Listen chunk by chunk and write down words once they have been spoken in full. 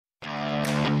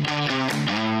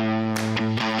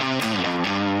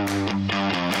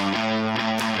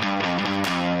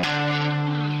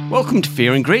Welcome to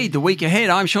Fear and Greed, the week ahead.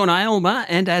 I'm Sean Aylmer,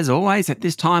 and as always, at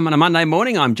this time on a Monday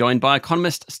morning, I'm joined by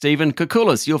economist Stephen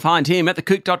Koukoulas. You'll find him at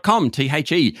thekouk.com,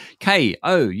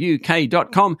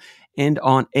 TheKouk.com, and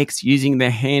on X using the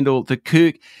handle The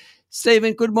Kouk.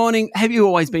 Stephen, good morning. Have you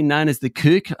always been known as The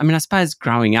Kouk? I mean, I suppose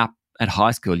growing up at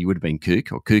high school, you would have been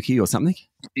Kouk or Kooky or something?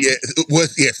 Yeah,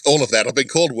 worse, yes, all of that. I've been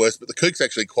called worse, but the Kouk's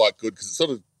actually quite good because it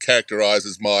sort of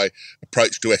characterises my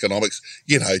approach to economics.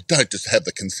 You know, don't just have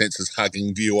the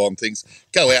consensus-hugging view on things.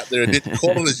 Go out there and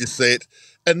call it as you see it,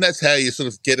 and that's how you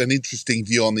sort of get an interesting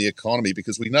view on the economy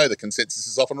because we know the consensus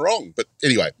is often wrong. But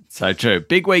anyway. So true.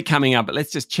 Big week coming up, but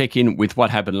let's just check in with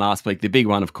what happened last week. The big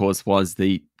one, of course, was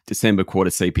the December quarter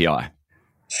CPI.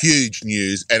 Huge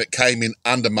news, and it came in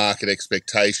under market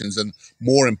expectations, and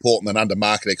more important than under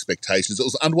market expectations, it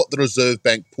was under what the Reserve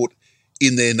Bank put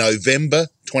in their November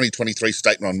 2023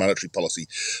 statement on monetary policy.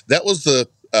 That was the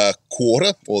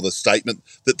quarter, or the statement,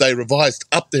 that they revised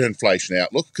up their inflation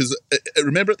outlook, because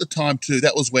remember at the time too,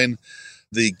 that was when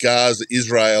the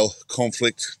Gaza-Israel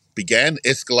conflict began,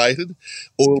 escalated,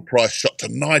 oil price shot to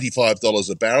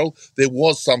 $95 a barrel. There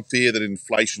was some fear that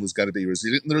inflation was going to be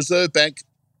resilient, and the Reserve Bank,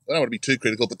 I don't want to be too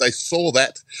critical, but they saw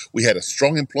that. We had a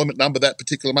strong employment number that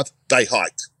particular month. They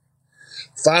hiked.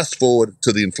 Fast forward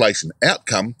to the inflation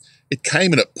outcome, it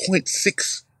came in at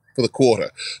 0.6 for the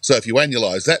quarter. So if you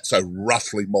annualise that, so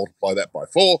roughly multiply that by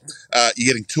 4,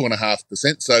 you're getting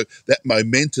 2.5%. So that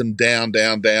momentum down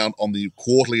on the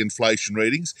quarterly inflation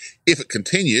readings, if it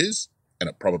continues, and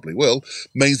it probably will,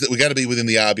 means that we're going to be within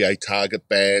the RBA target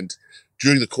band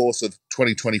during the course of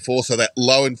 2024. So that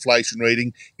low inflation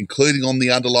reading, including on the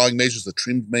underlying measures, the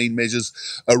trimmed mean measures,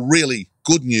 are really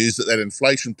good news that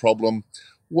inflation problem,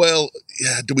 well,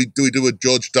 do we do a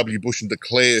George W. Bush and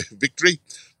declare victory?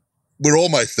 We're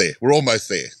almost there.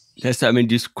 Yes, I mean,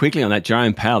 just quickly on that,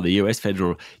 Jerome Powell, the US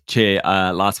Federal Chair,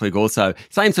 last week also,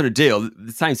 same sort of deal,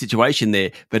 the same situation there,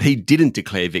 but he didn't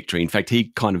declare victory. In fact, he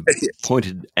kind of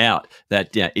pointed out that,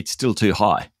 it's still too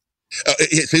high.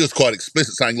 He was quite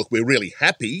explicit, saying, look, we're really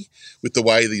happy with the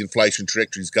way the inflation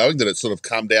trajectory is going, that it's sort of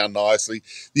come down nicely.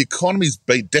 The economy's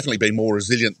definitely been more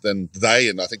resilient than they,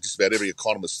 and I think just about every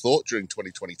economist, thought during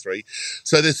 2023.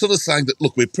 So they're sort of saying that,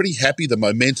 look, we're pretty happy. The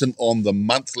momentum on the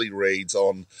monthly reads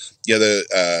on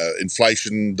the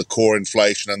inflation, the core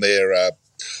inflation, and their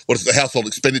the household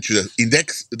expenditure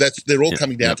index, they're all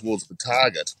coming down towards the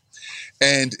target.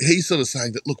 And he's sort of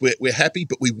saying that, look, we're happy,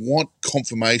 but we want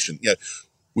confirmation.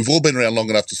 We've all been around long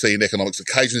enough to see in economics,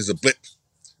 occasionally there's a blip,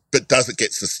 but does it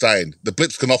get sustained? The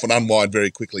blips can often unwind very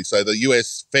quickly. So the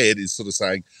US Fed is sort of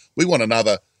saying, we want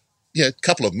another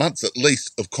couple of months at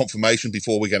least of confirmation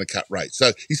before we're going to cut rates.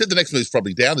 So he said the next move's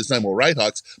probably down. There's no more rate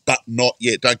hikes, but not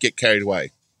yet. Don't get carried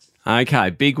away. Okay,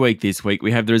 big week this week.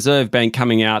 We have the Reserve Bank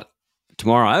coming out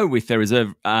tomorrow with their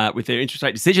interest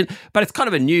rate decision, but it's kind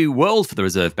of a new world for the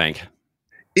Reserve Bank.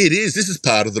 It is. This is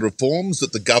part of the reforms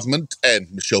that the government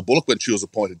and Michelle Bullock, when she was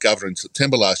appointed governor in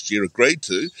September last year, agreed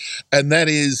to, and that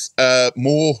is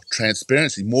more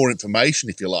transparency, more information,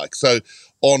 if you like. So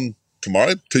on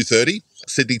tomorrow, 2:30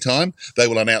 Sydney time, they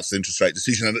will announce the interest rate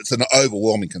decision, and it's an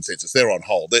overwhelming consensus. They're on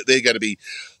hold. They're going to be,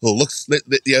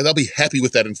 they'll be happy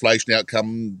with that inflation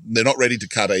outcome. They're not ready to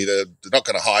cut either. They're not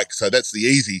going to hike, so that's the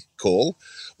easy call.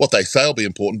 What they say will be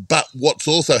important, but what's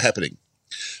also happening,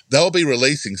 they'll be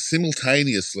releasing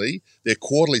simultaneously their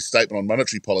quarterly statement on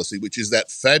monetary policy, which is that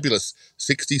fabulous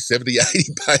 60, 70,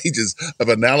 80 pages of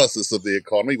analysis of the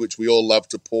economy, which we all love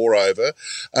to pore over.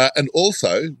 And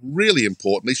also, really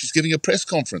importantly, she's giving a press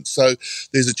conference. So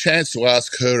there's a chance to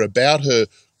ask her about her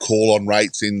call on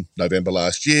rates in November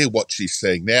last year, what she's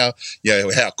seeing now,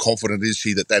 how confident is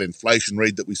she that inflation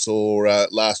read that we saw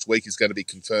last week is going to be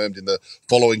confirmed in the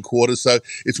following quarter. So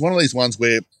it's one of these ones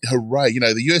where, hooray,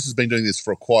 the US has been doing this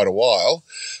for quite a while,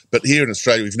 but here in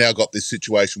Australia we've now got this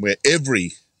situation where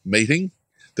every meeting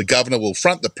the governor will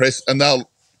front the press and they'll,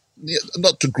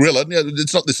 not to grill it,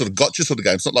 it's not this sort of gotcha sort of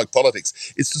game, it's not like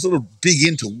politics, it's to sort of dig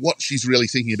into what she's really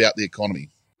thinking about the economy.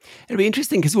 It'll be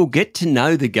interesting because we'll get to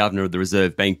know the governor of the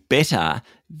Reserve Bank better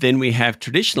than we have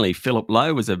traditionally. Philip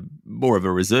Lowe was more of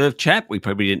a reserve chap. We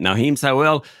probably didn't know him so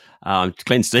well.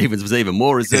 Glenn Stevens was even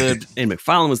more reserved. Ian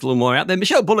Macfarlane was a little more out there.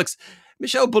 Michelle Bullock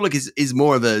is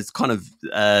more of a kind of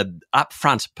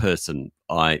upfront person,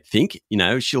 I think.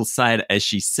 She'll say it as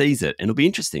she sees it, and it'll be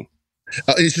interesting.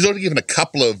 She's already given a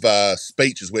couple of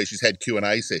speeches where she's had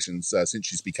Q&A sessions since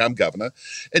she's become governor.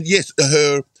 And yes,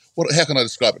 how can I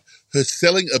describe it? Her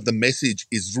selling of the message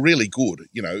is really good.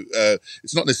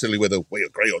 It's not necessarily whether we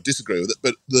agree or disagree with it,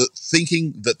 but the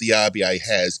thinking that the RBA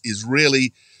has is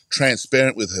really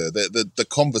transparent with her. The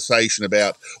conversation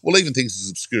about, even things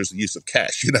as obscure as the use of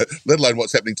cash, let alone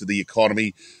what's happening to the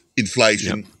economy,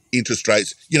 inflation, interest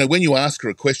rates. When you ask her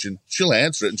a question, she'll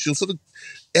answer it and she'll sort of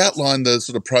outline the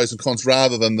sort of pros and cons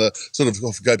rather than the sort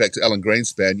of, go back to Alan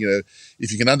Greenspan,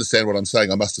 if you can understand what I'm saying,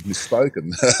 I must have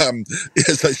misspoken.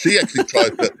 So she actually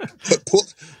tried to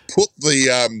put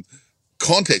the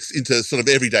context into sort of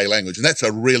everyday language. And that's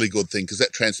a really good thing because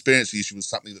that transparency issue was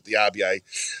something that the RBA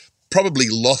probably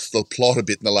lost the plot a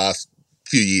bit in the last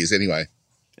few years anyway.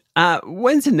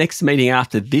 When's the next meeting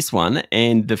after this one?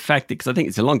 And the fact that, because I think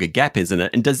it's a longer gap, isn't it?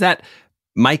 And does that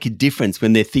make a difference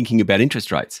when they're thinking about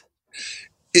interest rates?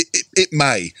 It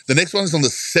may. The next one is on the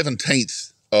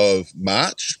 17th of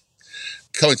March,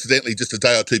 coincidentally just a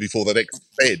day or two before the next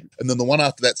Fed. And then the one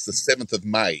after that's the 7th of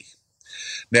May.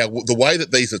 Now, the way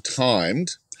that these are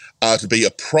timed are to be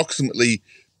approximately,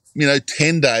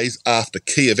 10 days after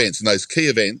key events. And those key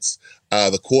events are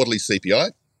the quarterly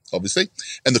CPI, obviously,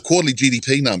 and the quarterly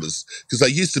GDP numbers, because they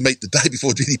used to meet the day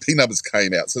before GDP numbers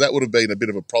came out. So that would have been a bit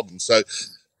of a problem. So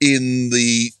in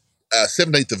the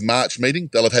 17th of March meeting,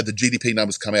 they'll have had the GDP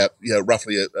numbers come out,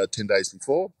 roughly 10 days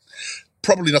before.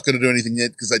 Probably not going to do anything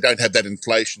yet because they don't have that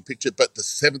inflation picture. But the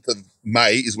 7th of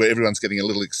May is where everyone's getting a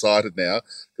little excited now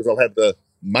because they'll have the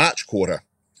March quarter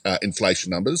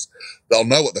inflation numbers. They'll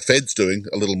know what the Fed's doing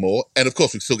a little more. And, of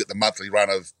course, we still get the monthly run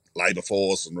of labour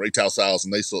force and retail sales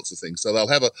and these sorts of things. So they'll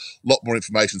have a lot more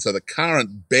information. So the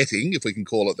current betting, if we can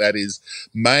call it that, is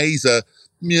May's a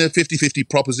 50-50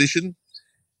 proposition.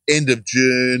 End of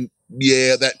June,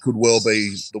 that could well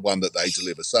be the one that they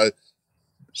deliver. So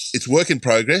it's work in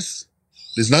progress.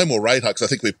 There's no more rate hikes. I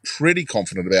think we're pretty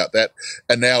confident about that.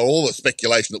 And now all the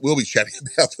speculation that we'll be chatting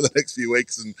about for the next few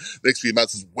weeks and the next few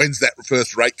months is when's that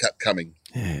first rate cut coming?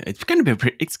 Yeah, it's going to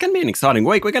be an exciting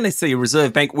week. We're going to see a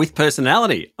Reserve Bank with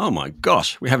personality. Oh my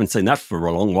gosh, we haven't seen that for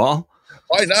a long while.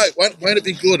 I know. Won't it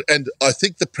be good? And I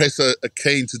think the press are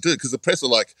keen to do it because the press are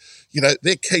like,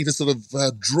 they're keen to sort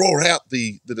of draw out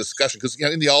the discussion because,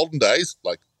 in the olden days,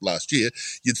 like last year,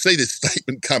 you'd see this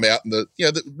statement come out in the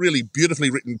really beautifully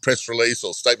written press release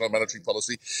or statement on monetary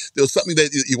policy. There was something that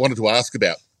you wanted to ask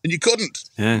about and you couldn't.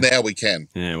 Yeah. Now we can.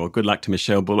 Yeah, well, good luck to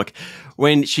Michelle Bullock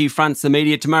when she fronts the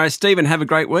media tomorrow. Stephen, have a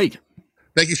great week.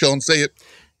 Thank you, Sean. See you.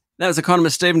 That was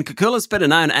economist Stephen Koukoulas, better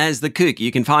known as The Kook.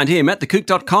 You can find him at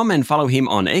thekook.com and follow him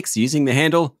on X using the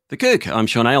handle The Kook. I'm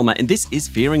Sean Aylmer, and this is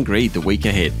Fear and Greed, the week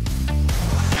ahead.